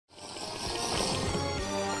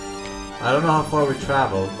I don't know how far we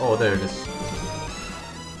traveled. Oh, there it is.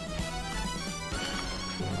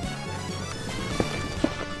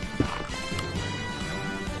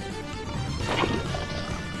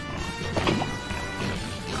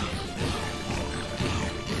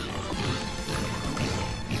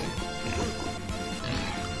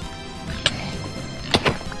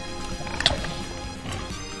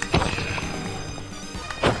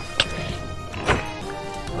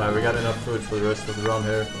 Alright, we got enough food for the rest of the run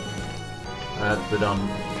here. We're done.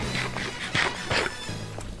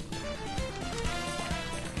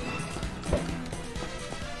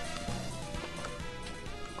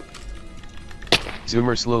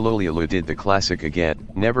 Zoomer did the classic again,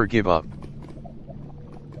 never give up.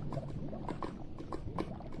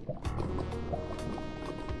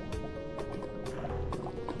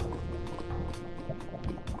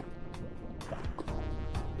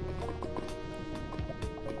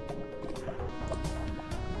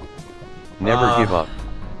 Never give up.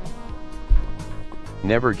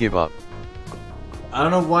 Never give up. I don't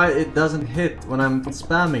know why it doesn't hit when I'm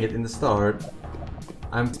spamming it in the start.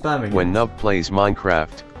 I'm spamming when it. Nub plays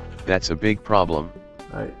Minecraft, that's a big problem.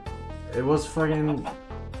 It was fucking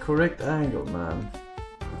correct angle, man.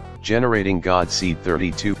 Generating God Seed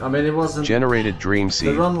 32. I mean, it wasn't... Generated Dream Seed.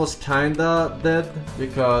 The run was kinda dead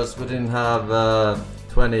because we didn't have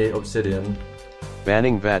 20 obsidian.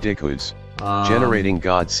 Banning Vatikus. Generating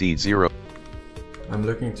God Seed 0. I'm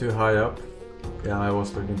looking too high up. Yeah, I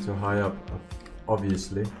was looking too high up,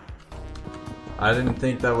 obviously. I didn't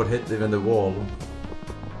think that would hit even the wall.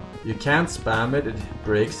 You can't spam it, it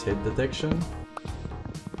breaks hit detection.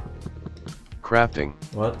 Crafting.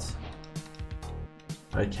 What?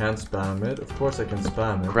 I can't spam it? Of course I can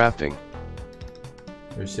spam it. Crafting.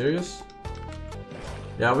 Are you serious?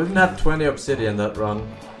 Yeah, we didn't have 20 obsidian that run,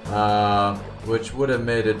 which would have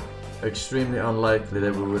made it extremely unlikely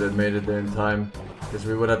that we would have made it there in time. Because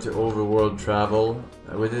we would have to overworld travel.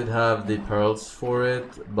 We did have the pearls for it,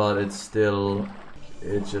 but it's still...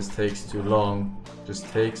 It just takes too long. Just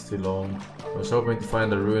takes too long. I was hoping to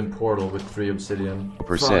find a ruined portal with 3 obsidian.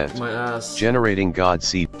 Percent. Fuck my ass. Generating God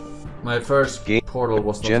Seed. My first portal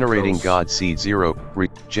was not generating close. God Seed 0.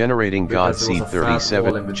 Generating God Seed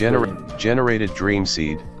 37. Generated Dream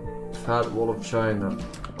Seed. Fat wall of China.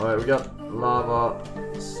 Alright, we got lava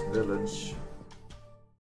village.